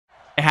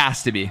It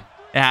has to be.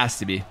 It has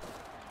to be.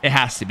 It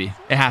has to be.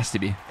 It has to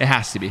be. It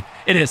has to be.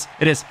 It is.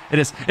 It is. It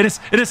is. It is.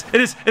 It is.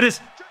 It is. It is.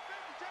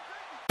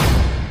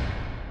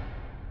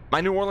 My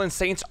New Orleans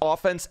Saints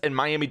offense and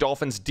Miami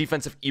Dolphins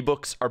defensive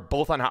ebooks are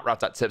both on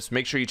hotroute.tips.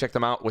 Make sure you check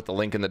them out with the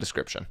link in the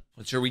description.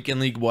 What's your weekend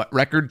league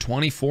record?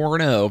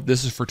 24-0.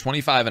 This is for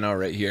 25-0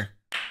 right here.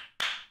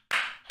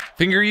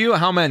 Finger you,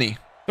 how many?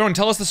 Throne,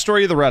 tell us the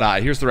story of the red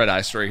eye. Here's the red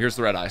eye story. Here's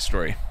the red eye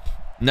story.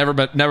 Never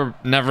made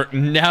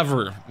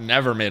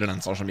it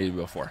on social media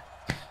before.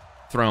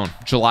 Throne,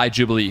 July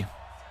Jubilee.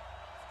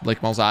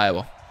 Lake Mills,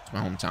 Iowa. It's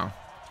my hometown.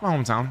 It's my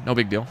hometown. No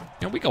big deal.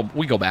 You know,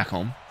 we go back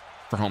home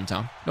for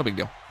hometown. No big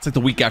deal. It's like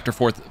the week after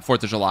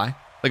 4th of July.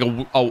 Like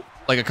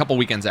a couple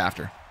weekends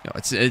after. You know,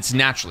 it's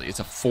naturally, it's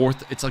like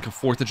a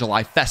 4th of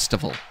July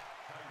festival.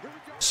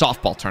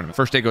 Softball tournament.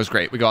 First day goes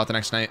great. We go out the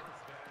next night.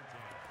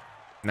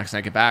 Next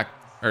night, get back.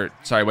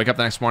 Wake up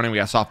the next morning. We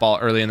got softball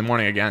early in the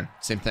morning again.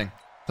 Same thing.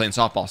 Playing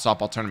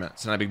softball tournament.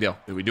 It's not a big deal.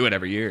 We do it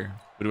every year.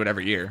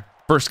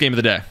 First game of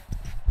the day.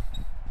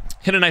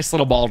 Hit a nice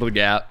little ball to the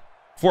gap.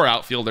 4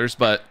 outfielders,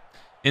 but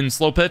in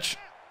slow pitch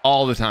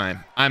all the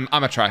time. I'm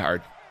a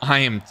tryhard. I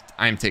am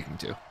taking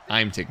two.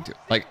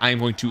 Like, I am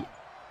going to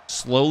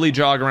slowly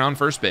jog around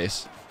first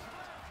base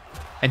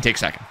and take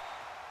second.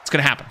 It's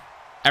gonna happen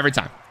every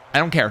time. I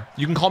don't care.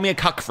 You can call me a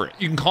cuck for it.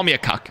 You can call me a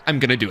cuck. I'm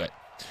gonna do it.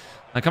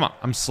 Like, come on.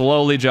 I'm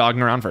slowly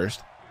jogging around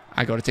first.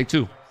 I go to take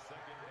 2.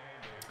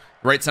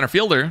 Right center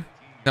fielder.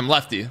 I'm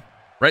lefty.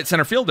 Right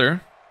center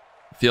fielder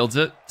fields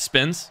it,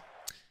 spins,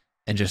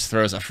 and just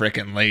throws a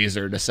freaking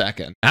laser to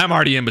second. I'm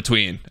already in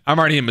between.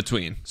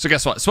 So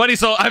guess what?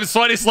 I'm a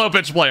sweaty slow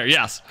pitch player.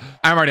 Yes.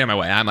 I'm already on my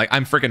way.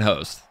 I'm freaking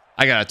hosed.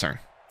 I got to turn.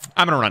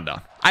 I'm going to run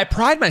down. I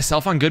pride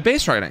myself on good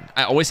base running.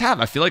 I always have.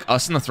 I feel like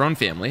us in the Throne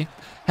family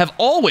have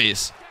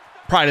always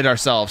prided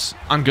ourselves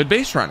on good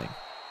base running.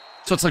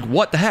 So it's like,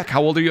 what the heck?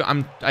 How old are you?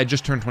 I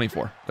just turned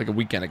 24 like a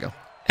weekend ago.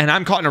 And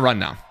I'm caught in a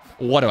rundown.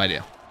 What do I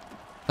do?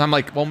 I'm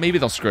like, well, maybe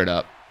they'll screw it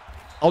up.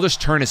 I'll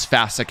just turn as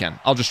fast as I can.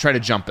 I'll just try to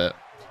jump it.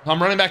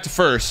 I'm running back to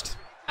first.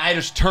 I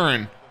just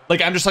turn.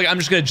 I'm just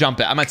gonna jump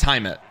it. I'm gonna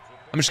time it.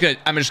 I'm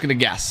just gonna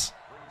guess.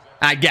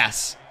 I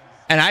guess.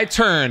 And I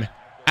turn,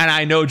 and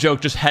I, no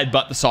joke, just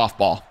headbutt the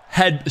softball.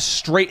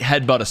 Straight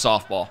headbutt a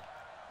softball.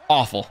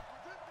 Awful.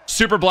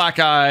 Super black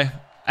eye.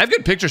 I have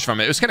good pictures from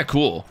it. It was kind of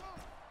cool.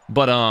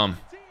 But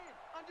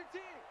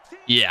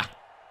yeah.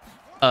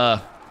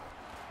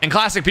 And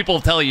classic people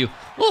will tell you,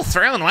 well,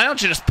 Throne, why don't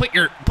you just put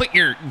your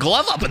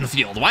glove up in the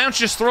field? Why don't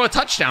you just throw a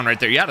touchdown right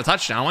there? You had a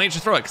touchdown. Why don't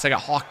you throw it? Because I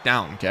got hawked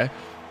down, okay?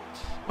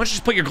 Why don't you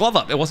just put your glove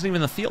up? It wasn't even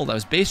in the field. I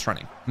was base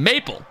running.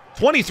 Maple,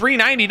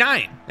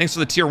 $23.99. Thanks for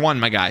the tier 1,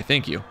 my guy.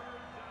 Thank you.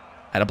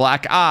 Had a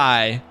black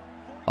eye.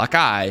 Black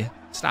eye.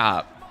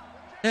 Stop.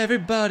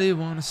 Everybody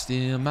want to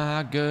steal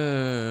my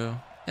girl.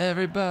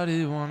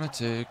 Everybody want to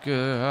take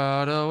her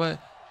heart away.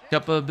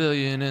 Couple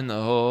billion in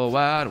the whole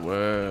wide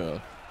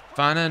world.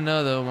 Find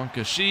another one,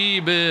 cause she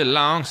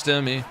belongs to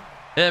me.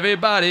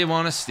 Everybody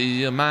wanna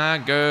steal my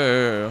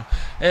girl.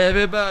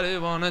 Everybody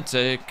wanna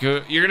take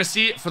her. You're gonna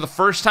see it for the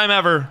first time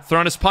ever.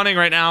 Throne is punting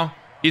right now.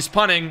 He's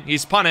punting.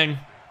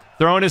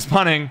 Throne is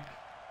punting.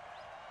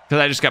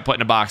 Because I just got put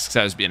in a box because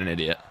I was being an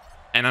idiot.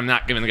 And I'm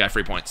not giving the guy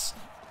free points.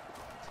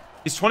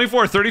 He's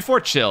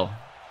 24-34, chill.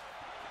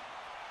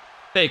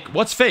 Fake,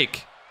 what's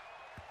fake?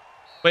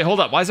 Wait,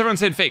 hold up, why is everyone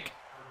saying fake?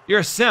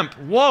 You're a simp.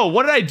 Whoa,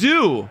 what did I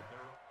do?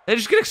 Did I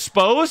just get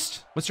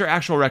exposed? What's your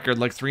actual record?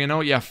 Like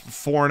 3-0? Yeah,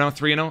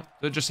 4-0,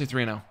 3-0. Just say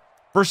 3-0.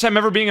 First time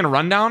ever being in a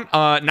rundown?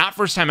 Not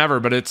first time ever,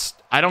 but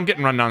I don't get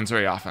in rundowns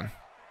very often.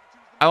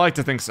 I like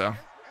to think so.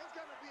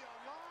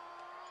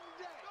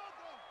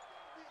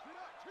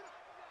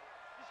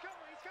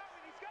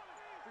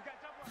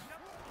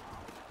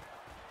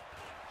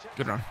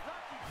 Good run.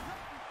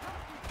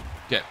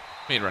 Okay,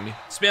 made Rundy.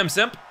 Spam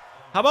simp.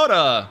 How about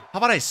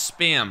I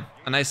spam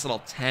a nice little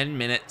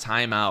 10-minute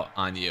timeout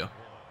on you?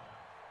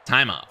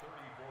 Timeout.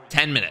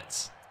 10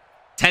 minutes.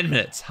 10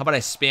 minutes. How about I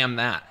spam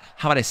that?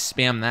 How about I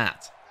spam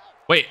that?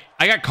 Wait,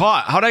 I got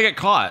caught. How did I get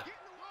caught?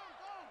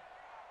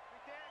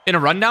 In a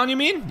rundown, you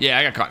mean? Yeah,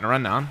 I got caught in a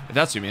rundown, if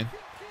that's what you mean.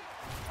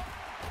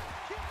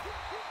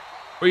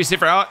 Were you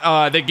safer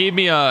out? They gave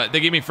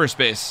me first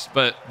base,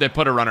 but they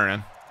put a runner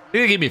in. I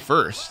think they gave me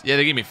first. Yeah,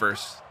 they gave me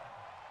first.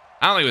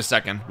 I don't think it was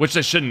second, which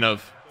they shouldn't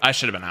have. I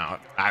should have been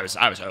out. I was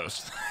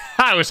hosed.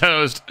 I was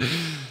hosed.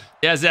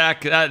 Yeah,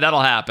 Zach,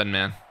 that'll happen,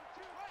 man.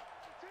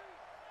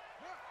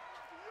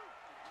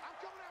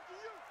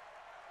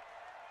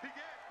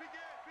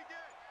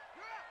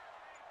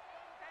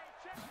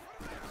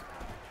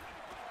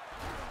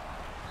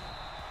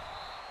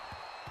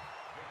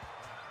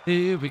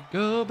 Here we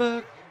go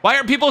back. Why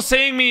are people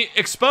saying me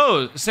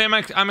exposed? Saying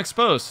I'm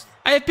exposed.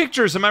 I have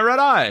pictures of my red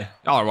eye.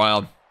 Y'all are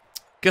wild.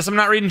 Guess I'm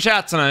not reading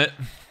chat tonight.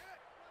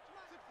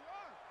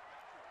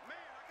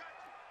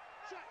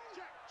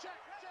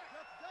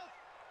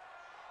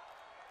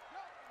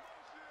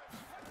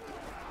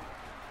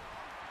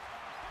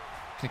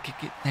 Can I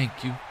kick it?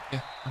 Thank you.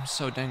 Yeah, I'm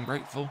so dang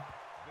grateful.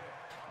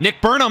 Nick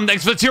Burnham,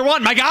 thanks for the tier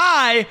 1. My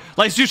guy.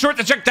 Life's too short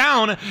to check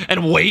down.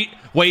 And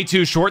way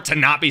too short to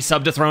not be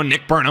sub to throne.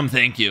 Nick Burnham,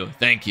 thank you.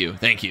 Thank you.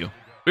 Thank you.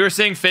 We were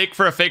saying fake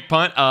for a fake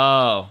punt.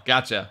 Oh,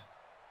 gotcha.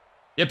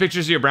 You have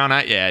pictures of your brown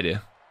eye? Yeah, I do.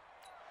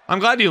 I'm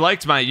glad you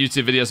liked my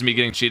YouTube videos of me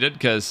getting cheated,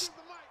 because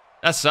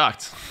that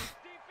sucked.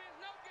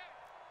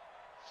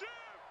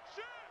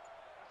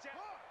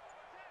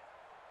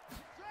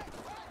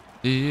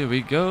 Here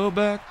we go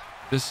back.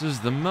 This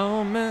is the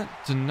moment.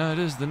 Tonight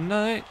is the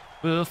night.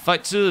 We'll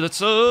fight till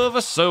it's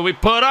over, so we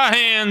put our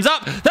hands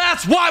up.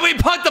 That's why we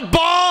punt the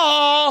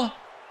ball.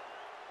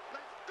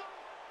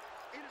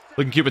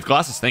 Looking cute with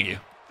glasses. Thank you.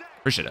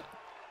 Appreciate it.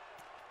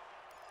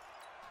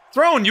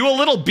 Throne, you a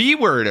little B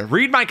word.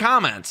 Read my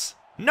comments.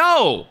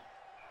 No.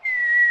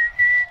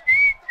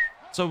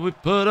 So we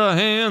put our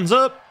hands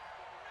up.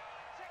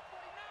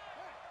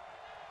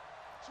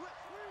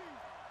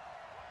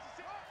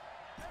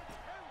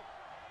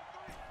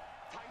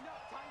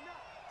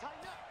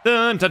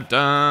 Dun, dun,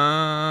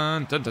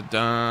 dun, dun, dun,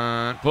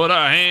 dun. Put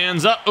our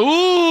hands up.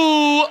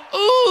 Ooh,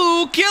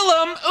 ooh,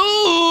 kill him.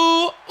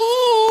 Ooh,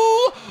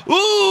 ooh,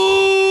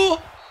 ooh,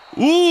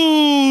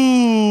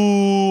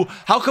 ooh.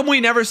 How come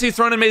we never see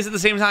Throne and Maze at the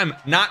same time?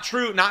 Not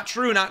true, not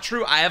true, not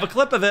true. I have a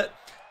clip of it.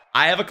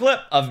 I have a clip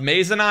of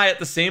Maze and I at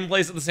the same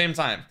place at the same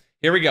time.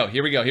 Here we go,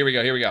 here we go, here we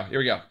go, here we go, here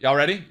we go. Y'all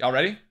ready? Y'all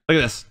ready? Look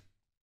at this.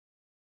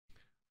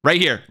 Right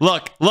here.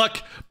 Look,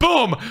 look.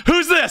 Boom.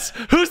 Who's this?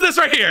 Who's this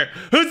right here?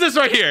 Who's this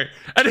right here?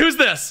 And who's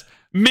this?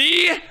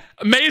 Me,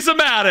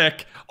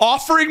 Maze-O-Matic,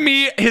 offering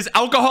me his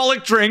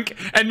alcoholic drink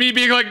and me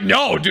being like,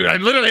 no, dude,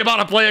 I'm literally about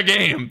to play a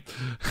game.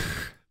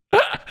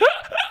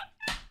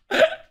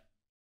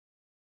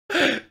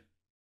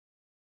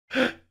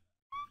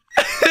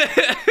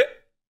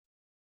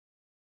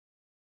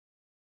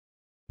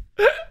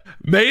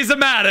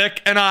 Maze-O-Matic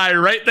and I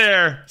right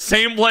there.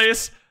 Same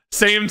place.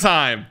 Same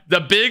time.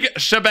 The big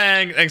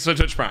shebang. Thanks for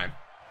Twitch Prime.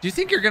 Do you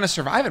think you're going to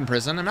survive in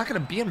prison? I'm not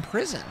going to be in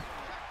prison.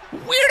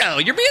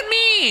 Weirdo, you're being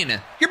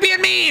mean. You're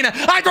being mean.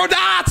 I throw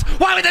dots.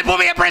 Why would they put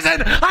me in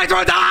prison? I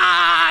throw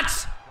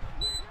dots.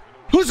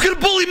 Who's going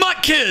to bully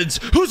Mutt kids?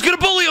 Who's going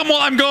to bully them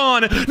while I'm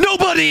gone?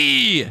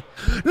 Nobody.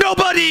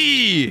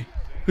 Nobody.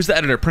 Who's the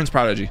editor? Prince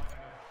Prodigy.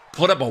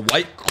 Put up a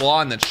white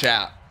claw in the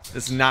chat.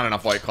 There's not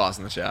enough white claws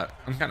in the chat.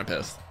 I'm kind of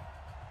pissed.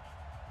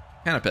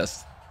 Kind of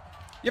pissed.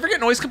 You ever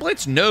get noise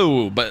complaints?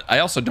 No, but I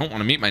also don't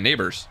want to meet my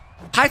neighbors.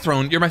 Hi,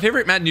 Throne. You're my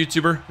favorite Madden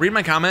YouTuber. Read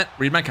my comment.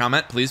 Read my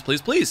comment. Please,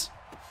 please, please.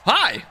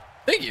 Hi.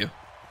 Thank you.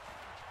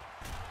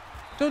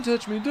 Don't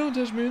touch me. Don't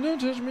touch me. Don't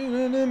touch me.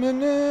 Na, na, na,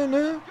 na,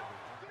 na.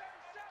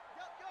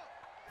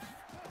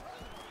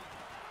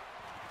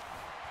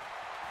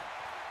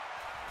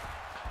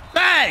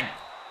 Bang!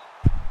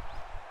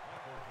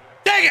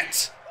 Dang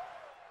it!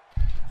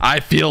 I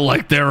feel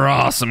like they're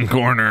awesome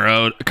corner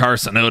out.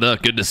 Carson Oda,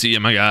 good to see you,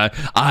 my guy.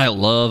 I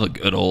love a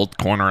good old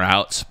corner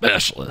out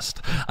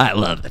specialist. I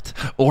love it.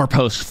 Or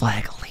post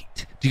flag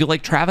elite. Do you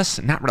like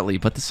Travis? Not really,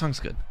 but this song's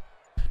good.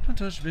 Don't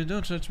touch me,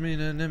 don't touch me.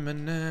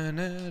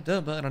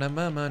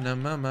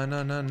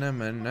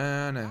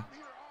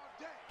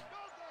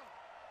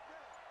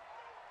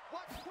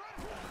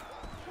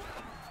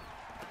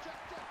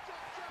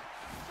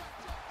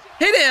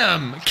 Hit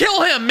him!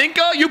 Kill him,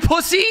 Minka, you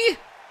pussy!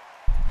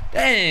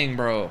 Dang,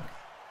 bro.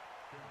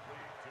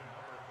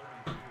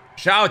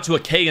 Shout out to a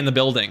K in the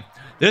building.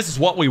 This is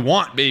what we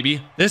want,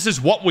 baby. This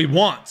is what we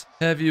want.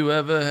 Have you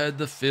ever had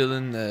the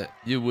feeling that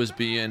you was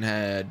being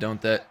had?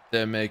 Don't that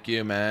make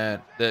you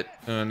mad? That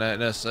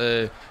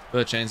say,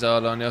 put chains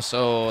all on your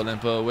soul and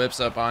put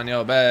whips up on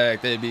your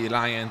back. They be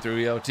lying through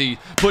your teeth.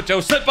 Put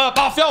your slip up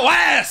off your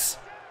ass.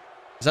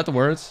 Is that the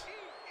words?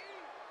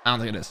 I don't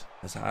think it is.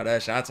 That's how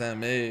that shot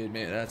made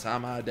me. That's how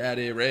my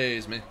daddy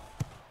raised me.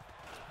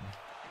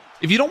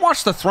 If you don't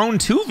watch the Throne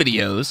 2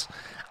 videos,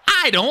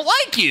 I don't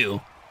like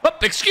you. Oh,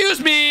 excuse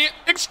me.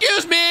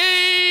 Excuse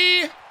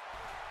me.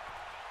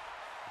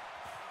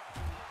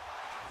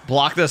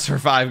 Block this for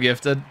 5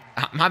 gifted.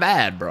 My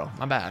bad, bro.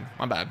 My bad.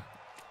 My bad.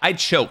 I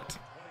choked.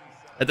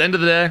 At the end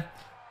of the day,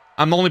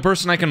 I'm the only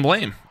person I can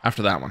blame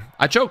after that one.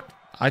 I choked.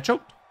 I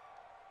choked.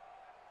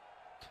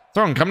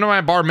 Throne, come to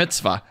my bar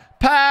mitzvah.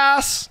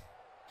 Pass.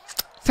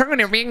 Throne,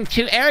 you're being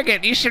too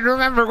arrogant. You should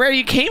remember where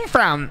you came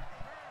from.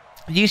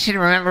 You should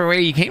remember where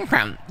you came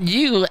from.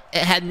 You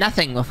had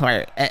nothing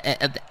before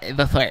that.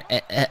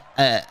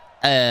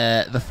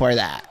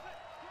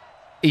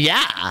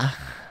 Yeah.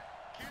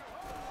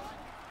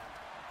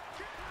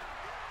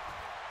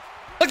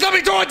 Let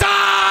me throw a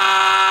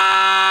dot!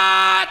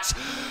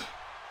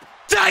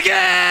 Dang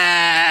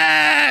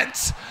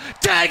it!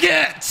 Dang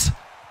it!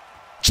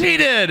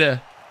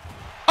 Cheated!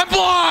 I'm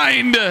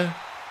blind!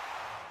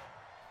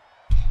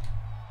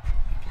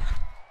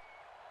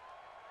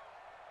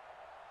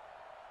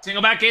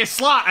 Single back A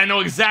slot. I know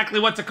exactly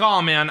what to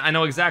call, man. I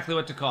know exactly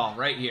what to call.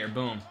 Right here.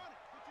 Boom.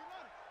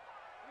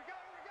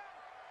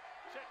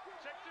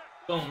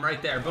 Boom.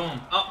 Right there.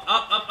 Boom. Up,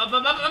 up, up, up,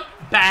 up, up, up.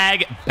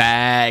 Bag.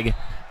 Bag.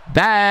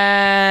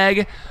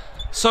 Bag.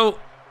 So,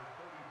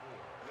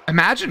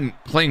 imagine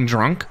playing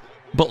drunk,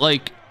 but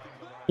like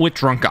with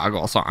drunk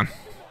goggles on.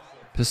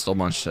 Pistol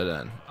munched it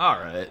in. All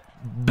right.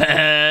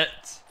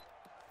 Bet.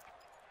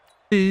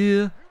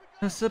 Yeah,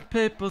 that's a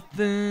paper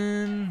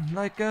thin,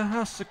 like a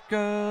house of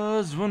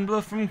cards, one blow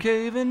from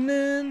caving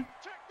in.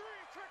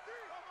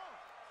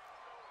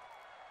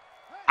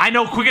 I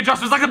know quick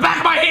adjustments like the back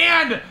of my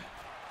hand.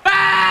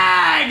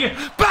 Bag!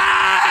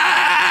 Bag!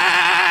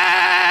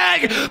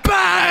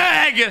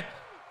 Bag!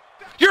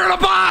 You're in a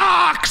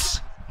box!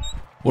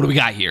 What do we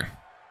got here?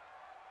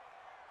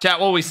 Chat,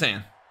 what are we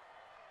saying?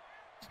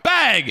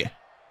 Bag!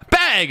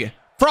 Bag!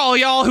 For all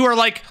y'all who are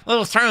like,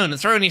 oh, it's thrown,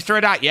 you throw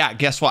it out. Yeah,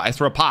 guess what? I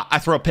throw a pop, I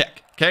throw a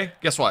pick. Okay,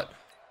 guess what?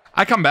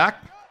 I come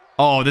back.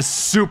 Oh, this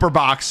super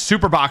box,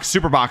 super box,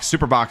 super box,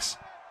 super box.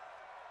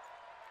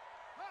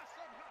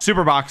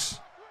 Super box.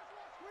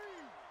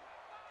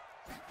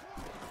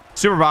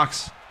 Super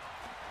box.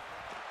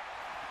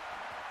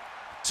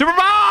 Super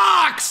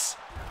box!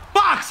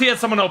 Box! He had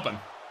someone open.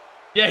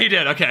 Yeah, he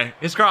did. Okay,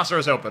 his crosser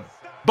is open.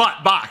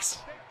 But box.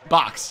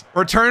 Box.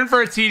 Return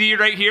for a TD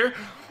right here.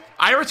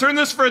 I return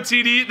this for a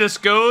TD. This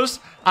goes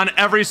on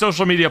every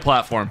social media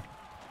platform.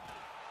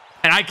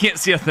 And I can't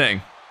see a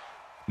thing.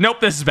 Nope,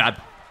 this is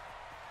bad.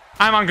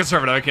 I'm on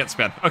conservative. I can't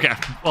spin. Okay,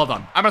 well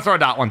done. I'm going to throw a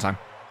dot one time.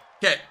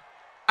 Okay,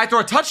 I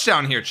throw a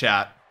touchdown here,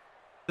 chat.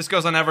 This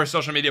goes on every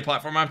social media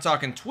platform. I'm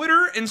talking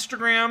Twitter,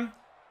 Instagram,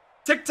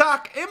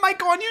 TikTok. It might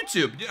go on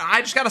YouTube.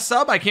 I just got a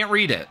sub. I can't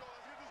read it.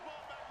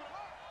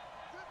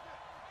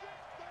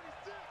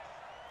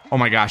 Oh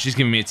my gosh, he's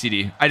giving me a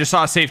TD. I just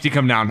saw a safety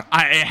come down.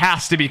 It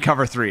has to be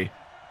cover 3.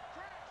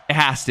 It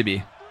has to be.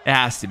 It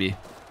has to be.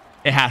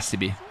 It has to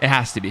be. It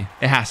has to be.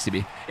 It has to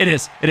be. It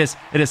is. It is.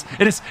 It is.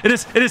 It is. It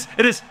is. It is.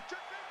 It is.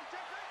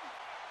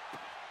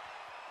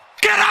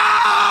 Get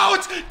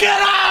out!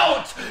 Get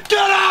out!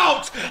 Get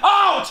out!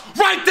 Out!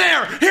 Right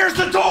there! Here's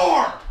the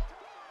door!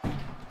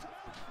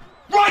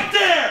 Right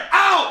there!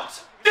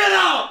 Out! Get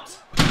out!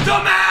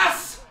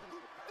 Dumbass!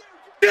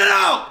 Get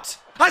out!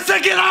 I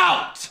said get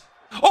out!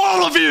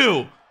 All of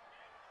you!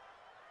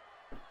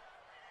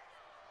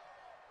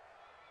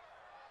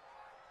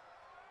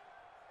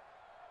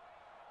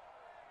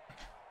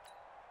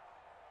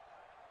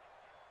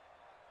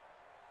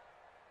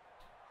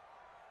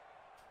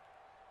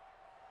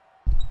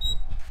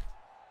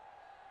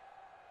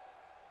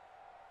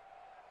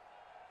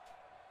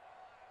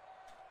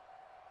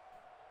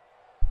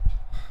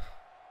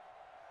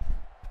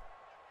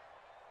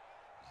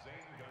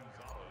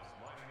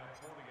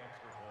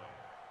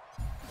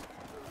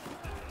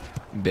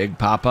 Big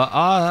Papa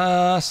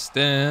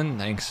Austin,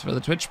 thanks for the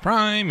Twitch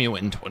Prime. You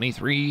win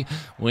 23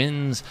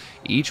 wins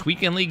each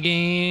weekend league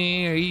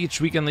game. Each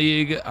weekend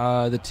league,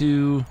 the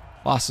 2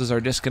 losses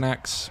are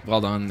disconnects. Well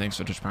done. Thanks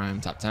for Twitch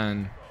Prime. Top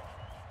 10.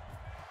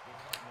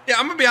 Yeah,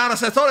 I'm gonna be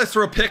honest. I thought I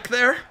threw a pick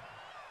there.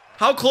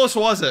 How close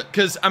was it?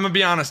 Because I'm gonna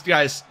be honest,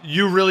 guys.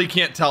 You really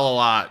can't tell a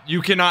lot.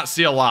 You cannot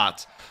see a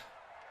lot.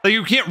 Like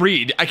you can't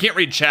read. I can't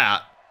read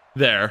chat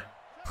there.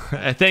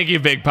 Thank you,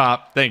 Big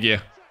Pop. Thank you.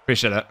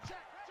 Appreciate it.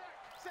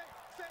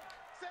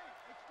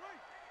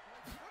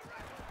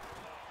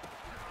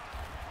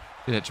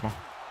 Good hit, Jamal.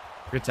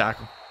 Good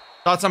tackle.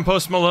 Thoughts on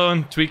Post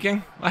Malone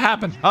tweaking? What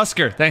happened?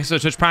 Husker, thanks for the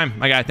Twitch Prime.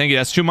 My guy, thank you.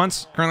 That's 2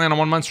 months. Currently on a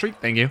 1-month streak.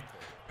 Thank you.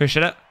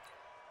 Appreciate it.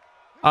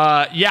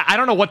 Yeah, I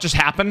don't know what just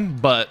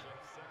happened, but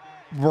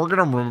we're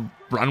going to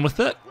run with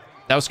it.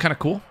 That was kind of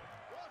cool.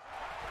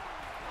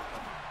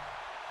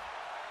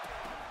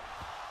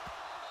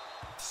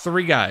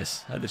 Three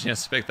guys had the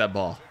chance to pick that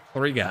ball.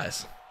 3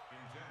 guys.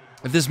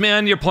 If this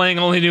man you're playing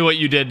only knew what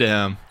you did to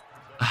him,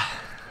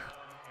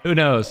 who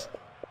knows?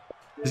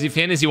 Is he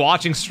fantasy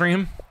watching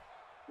stream?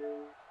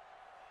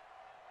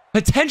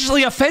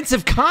 Potentially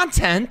offensive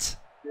content?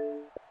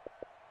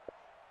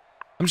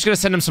 I'm just gonna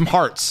send him some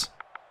hearts.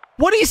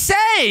 What'd he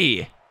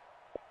say?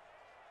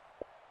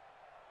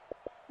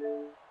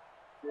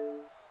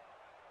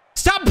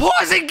 Stop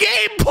pausing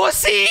game,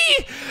 pussy!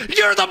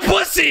 You're the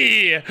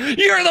pussy!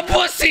 You're the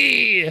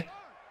pussy!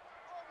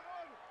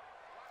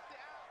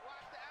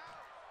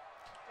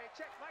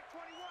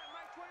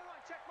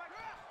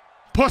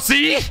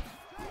 Pussy!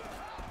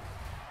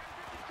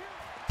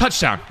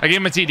 Touchdown. I gave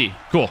him a TD.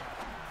 Cool.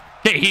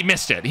 Okay, he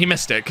missed it. He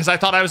missed it because I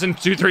thought I was in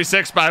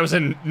 2-3-6, but I was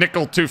in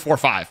nickel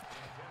 2-4-5.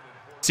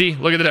 See,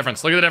 look at the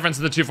difference. Look at the difference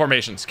in the 2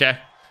 formations, okay?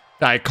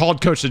 I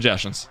called coach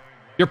suggestions.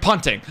 You're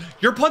punting.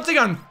 You're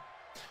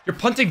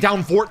punting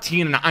down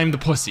 14 and I'm the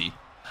pussy.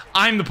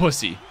 I'm the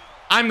pussy.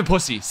 I'm the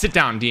pussy. Sit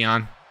down,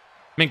 Dion.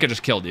 Minka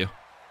just killed you.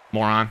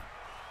 Moron.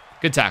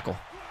 Good tackle.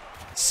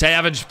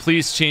 Savage,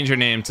 please change your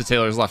name to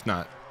Taylor's left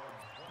nut.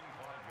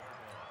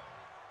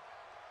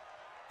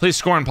 Please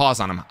score and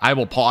pause on him. I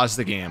will pause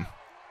the game.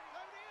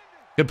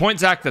 Good point,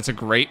 Zach. That's a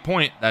great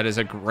point. That is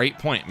a great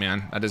point,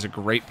 man. That is a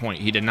great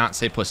point. He did not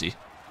say pussy.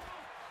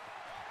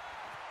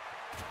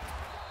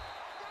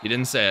 He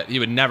didn't say it. He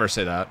would never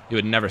say that. He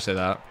would never say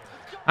that.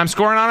 I'm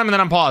scoring on him and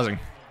then I'm pausing.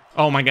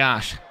 Oh my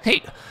gosh.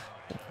 Hey,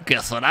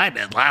 guess what I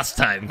did last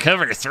time?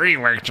 Cover 3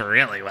 worked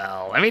really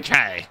well. Let me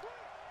try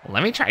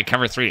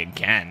cover 3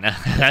 again.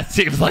 That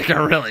seems like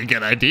a really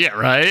good idea,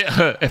 right?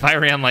 If I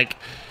ran like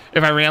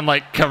if I ran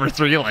like cover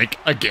 3 like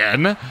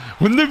again?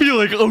 Wouldn't that be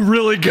like a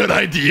really good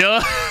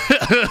idea?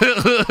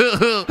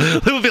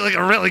 That would be like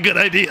a really good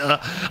idea.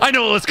 I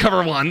know it was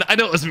cover 1. I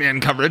know it was man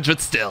coverage, but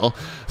still.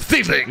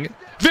 Same thing.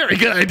 Very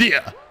good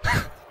idea.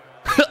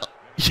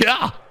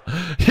 Yeah.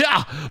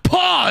 Yeah.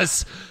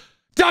 Pause.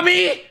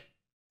 Dummy.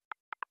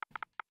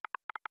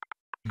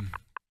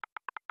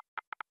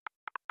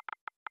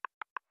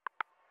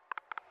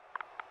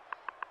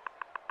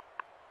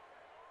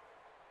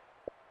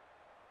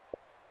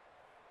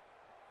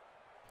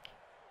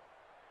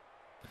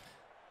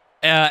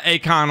 A.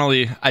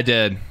 Connolly, I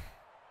did.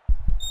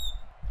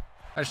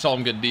 I just told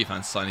him good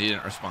defense, son. He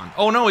didn't respond.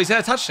 Oh no, he's had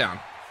a touchdown.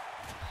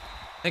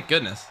 Thank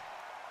goodness.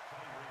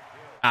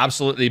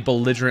 Absolutely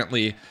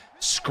belligerently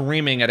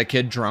screaming at a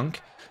kid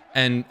drunk,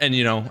 and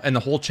you know, and the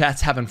whole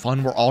chat's having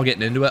fun. We're all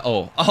getting into it.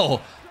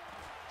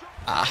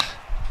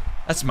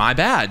 That's my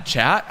bad,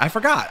 chat. I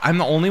forgot. I'm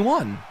the only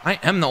one. I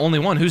am the only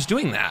one who's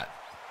doing that.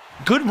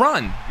 Good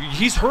run.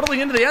 He's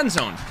hurtling into the end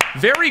zone.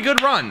 Very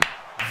good run.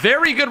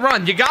 Very good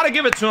run. You gotta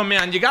give it to him,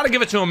 man. You gotta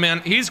give it to him,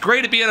 man. He's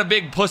great at being a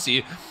big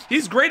pussy.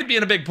 He's great at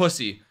being a big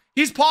pussy.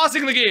 He's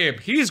pausing the game.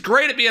 He's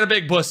great at being a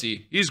big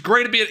pussy. He's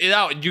great at being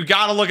out. You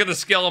gotta look at the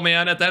skill,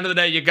 man. At the end of the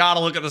day, you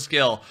gotta look at the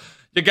skill.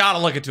 You gotta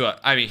look into it.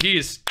 I mean,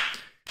 he's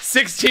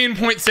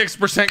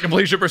 16.6%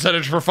 completion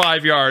percentage for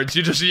 5 yards.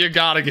 You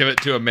gotta give it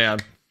to him, man.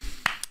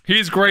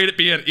 He's great at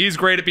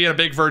being a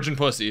big virgin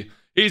pussy.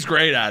 He's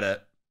great at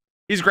it.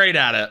 He's great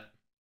at it.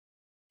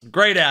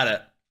 Great at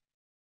it.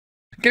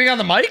 Getting on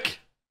the mic?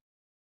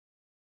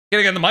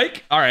 Getting on the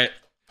mic? All right.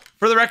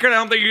 For the record, I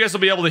don't think you guys will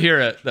be able to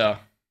hear it, though.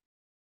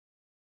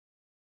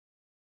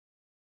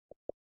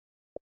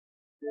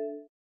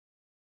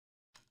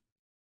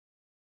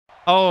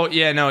 Oh,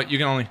 yeah, no, you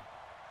can only...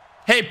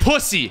 Hey,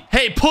 pussy!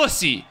 Hey,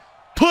 pussy!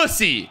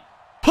 Pussy!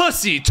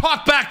 Pussy!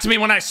 Talk back to me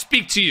when I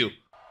speak to you!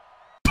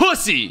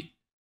 Pussy!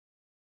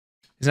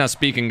 He's not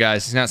speaking,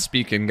 guys. He's not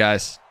speaking,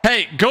 guys.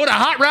 Hey, go to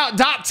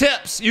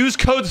hotroute.tips. Use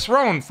code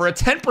THRONE for a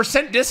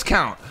 10%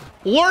 discount.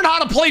 Learn how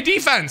to play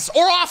defense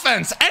or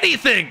offense,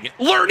 anything.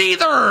 Learn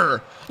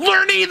either.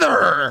 Learn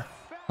either.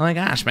 Oh my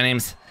gosh, my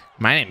name's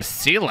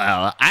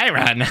CeeLo. I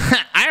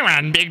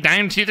run Big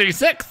Dime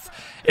 236.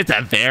 It's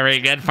a very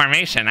good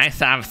formation. I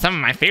saw some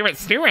of my favorite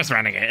stewards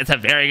running it. It's a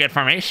very good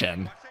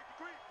formation.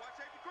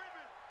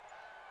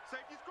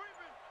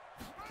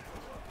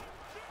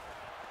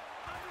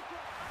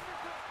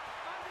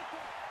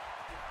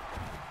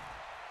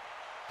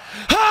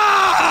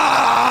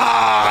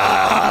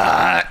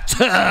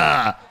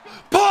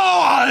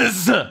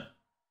 Pause!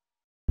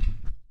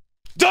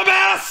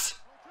 Dumbass!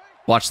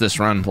 Watch this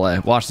run play.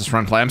 Watch this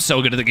run play. I'm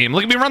so good at the game.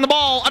 Look at me run the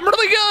ball. I'm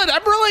really good.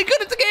 I'm really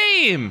good at the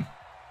game.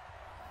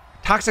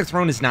 Toxic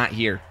Throne is not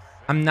here.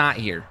 I'm not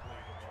here.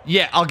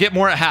 Yeah, I'll get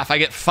more at half. I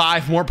get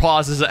 5 more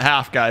pauses at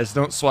half, guys.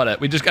 Don't sweat it.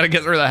 We just got to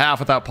get through the half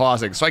without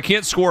pausing. So I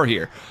can't score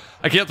here.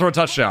 I can't throw a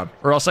touchdown,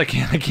 or else I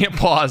can't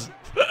pause.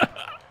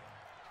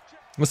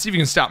 Let's see if you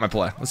can stop my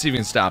play. Let's see if you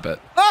can stop it.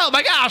 Oh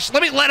my gosh,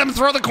 let him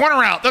throw the corner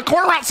route. The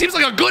corner route seems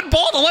like a good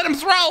ball to let him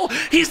throw.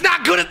 He's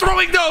not good at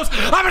throwing those.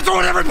 I'm gonna throw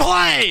it every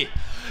play.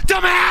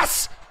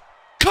 Dumbass,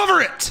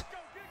 cover it.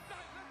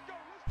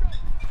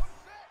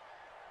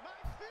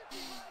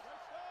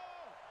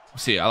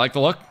 See, I like the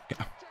look.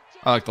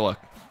 I like the look.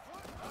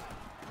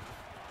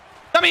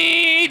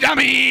 Dummy,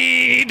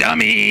 dummy,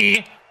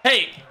 dummy.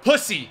 Hey,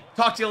 pussy.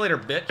 Talk to you later,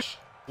 bitch.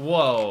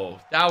 Whoa,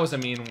 that was a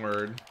mean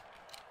word.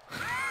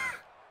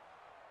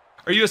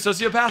 Are you a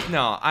sociopath?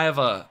 No, I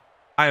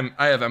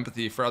have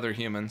empathy for other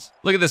humans.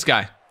 Look at this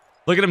guy.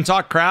 Look at him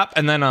talk crap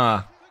and then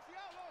run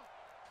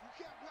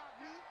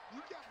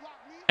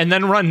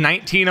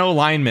 19-0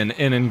 linemen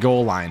in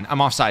goal line. I'm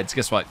offsides.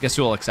 Guess what? Guess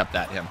who will accept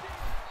that? Him.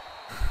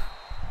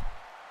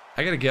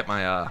 I gotta get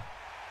my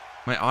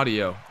my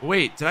audio.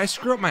 Wait, did I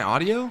screw up my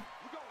audio?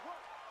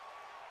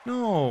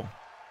 No.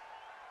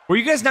 Were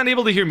you guys not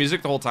able to hear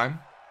music the whole time?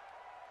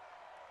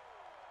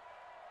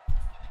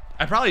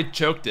 I probably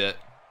choked it.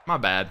 My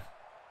bad.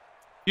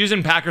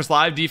 Using Packers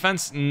live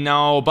defense?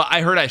 No, but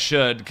I heard I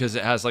should because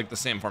it has like the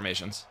same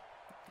formations.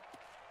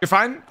 You're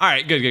fine? All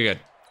right, good, good, good.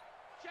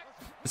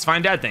 It's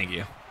fine, Dad. Thank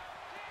you.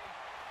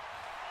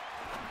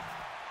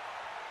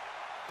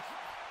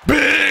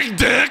 Big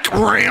Dick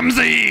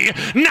Ramsey,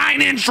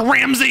 9-inch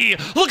Ramsey.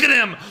 Look at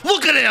him.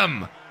 Look at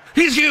him.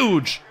 He's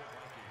huge.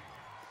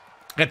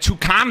 Got 2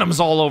 condoms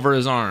all over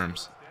his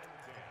arms.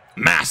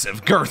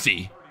 Massive,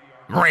 girthy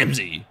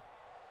Ramsey.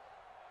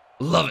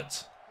 Love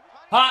it.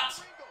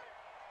 Hot.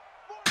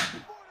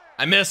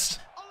 I missed.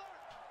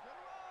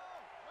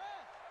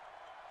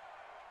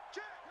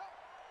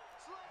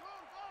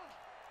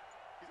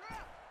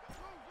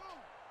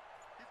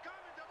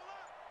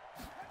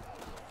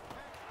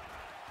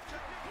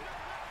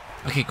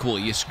 Okay, cool.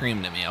 You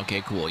screamed at me.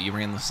 Okay, cool. You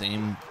ran the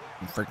same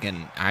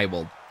freaking. I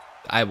will.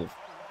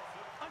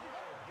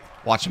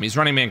 Watch him. He's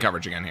running man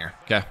coverage again here.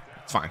 Okay,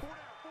 it's fine.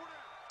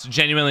 It's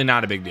genuinely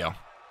not a big deal.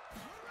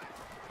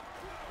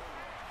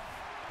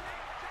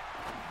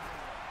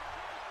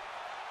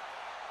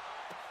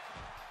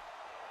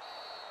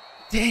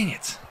 Dang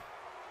it.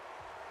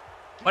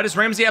 Why does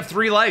Ramsey have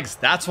 3 legs?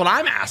 That's what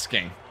I'm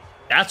asking.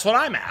 That's what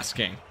I'm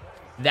asking.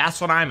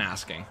 That's what I'm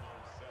asking.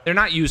 They're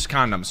not used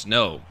condoms.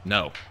 No,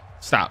 no.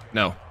 Stop.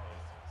 No.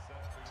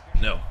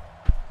 No. All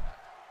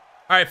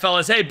right,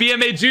 fellas. Hey,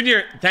 BMA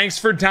Junior, thanks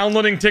for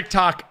downloading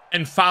TikTok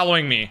and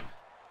following me.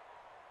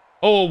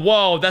 Oh,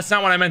 whoa. That's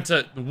not what I meant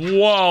to.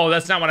 Whoa,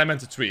 that's not what I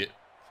meant to tweet.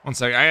 One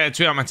second. I gotta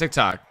tweet on my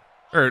TikTok.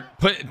 Or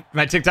put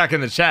my TikTok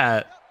in the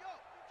chat.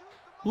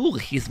 Ooh,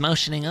 he's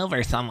motioning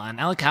over someone.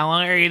 Look how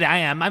worried I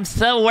am. I'm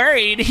so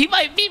worried. He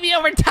might beat me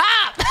over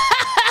top.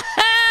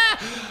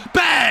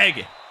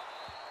 Bag!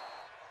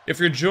 If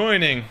you're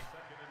joining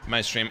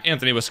my stream,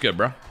 Anthony, what's good,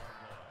 bro?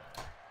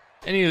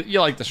 And you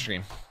like the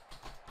stream.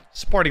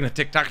 Supporting the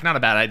TikTok, not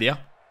a bad idea.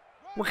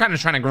 We're kind of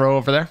trying to grow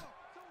over there.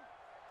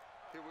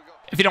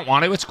 If you don't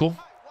want to, it's cool.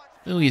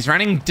 Ooh, he's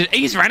running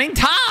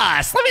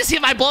toss. Let me see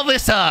if I blow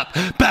this up.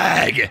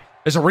 Bag!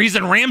 There's a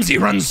reason Ramsey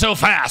runs so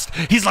fast.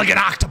 He's like an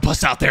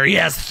octopus out there. He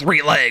has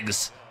 3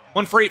 legs.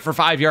 1 for 8 for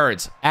 5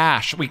 yards.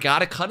 Ash, we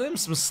gotta cut him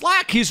some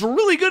slack. He's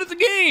really good at the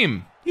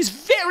game. He's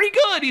very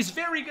good. He's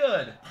very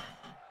good.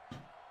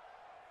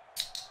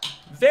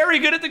 Very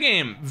good at the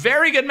game.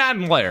 Very good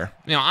Madden player.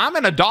 You know, I'm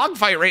in a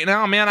dogfight right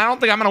now, man. I don't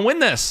think I'm gonna win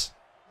this.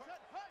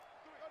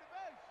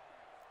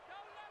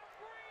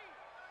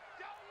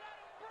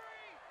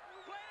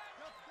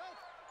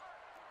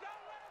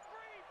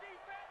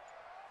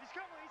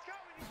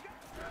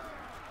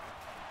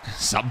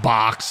 Sub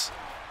box.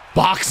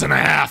 Box and a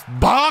half.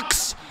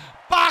 Box.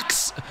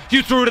 Box.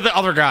 You threw it to the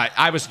other guy.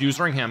 I was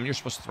using him. You're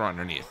supposed to throw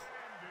underneath.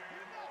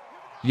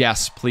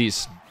 Yes,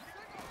 please.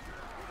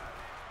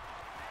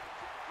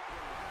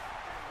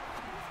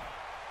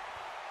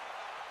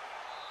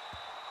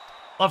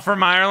 Love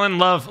from Ireland.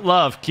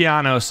 Love.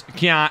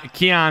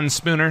 Keon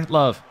Spooner.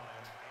 Love.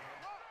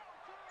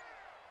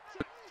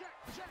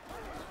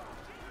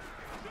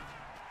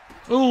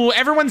 Ooh,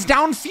 everyone's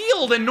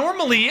downfield, and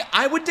normally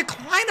I would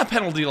decline a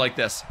penalty like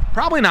this.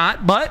 Probably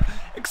not, but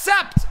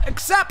accept.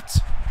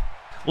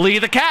 Lee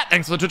the Cat,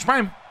 thanks for the Twitch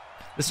Prime.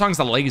 This song's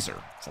a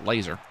laser. It's a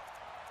laser.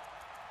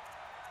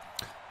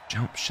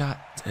 Jump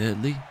shot,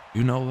 deadly.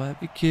 You know I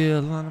be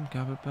killing them.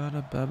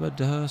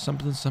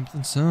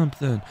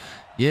 Something.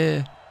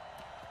 Yeah.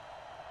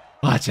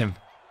 Watch him.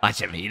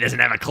 He doesn't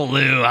have a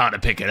clue how to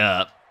pick it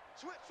up.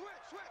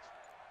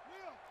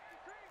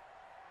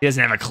 He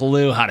doesn't have a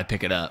clue how to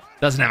pick it up.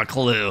 Doesn't have a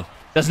clue. He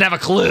doesn't have a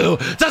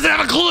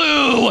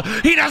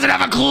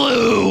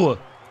clue.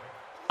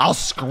 I'll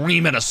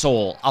scream at a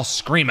soul.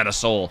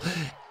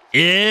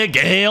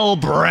 Gale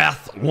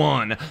Breath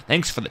 1.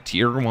 Thanks for the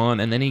tier 1.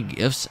 And then he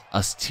gives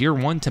us tier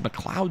 1 to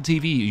McLeod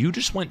TV. You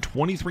just went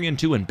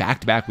 23-2 in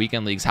back-to-back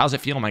weekend leagues. How's it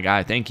feel, my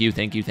guy? Thank you.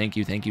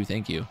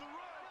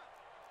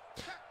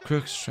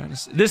 Crooks trying to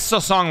see. This is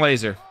a song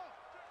laser.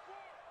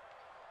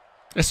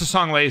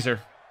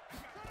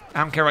 I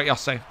don't care what y'all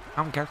say.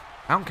 I don't care.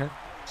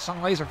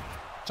 Song laser.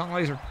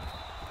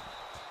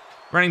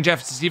 Running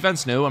Jeff's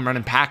defense? No, I'm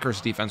running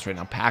Packers defense right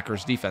now.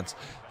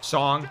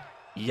 Song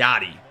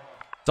Yachty.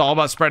 It's all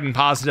about spreading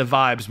positive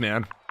vibes,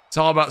 man.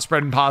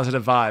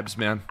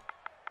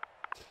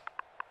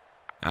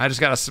 I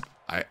just gotta.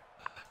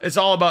 It's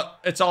all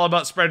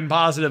about spreading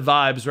positive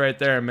vibes right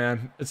there,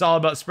 man. It's all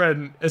about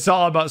spreading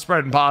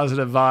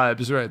positive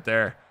vibes right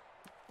there.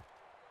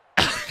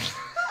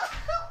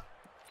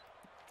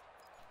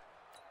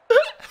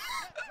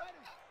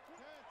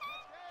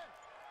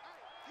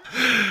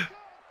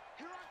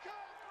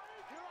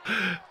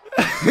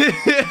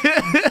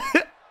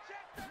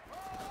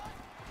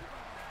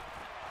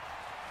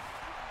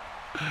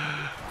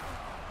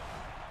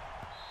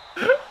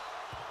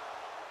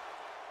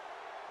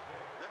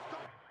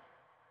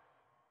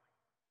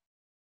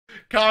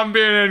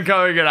 Combine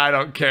incoming and I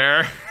don't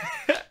care.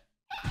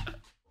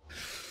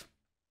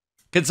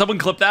 Can someone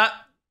clip that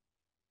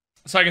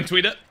so I can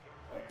tweet it?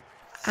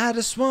 I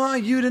just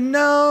want you to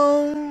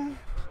know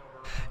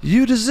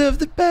you deserve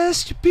the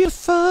best. You're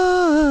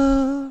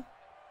beautiful.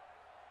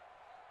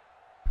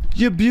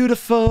 You're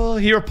beautiful.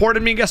 He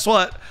reported me. Guess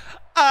what?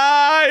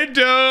 I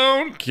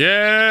don't care.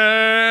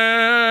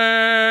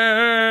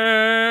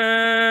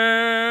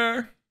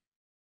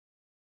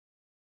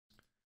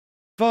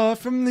 Far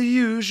from the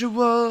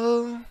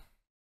usual.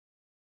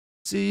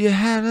 See, you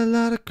had a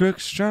lot of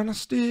crooks trying to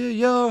steal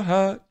your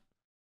heart.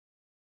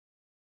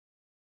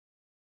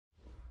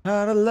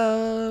 Out of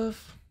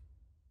love.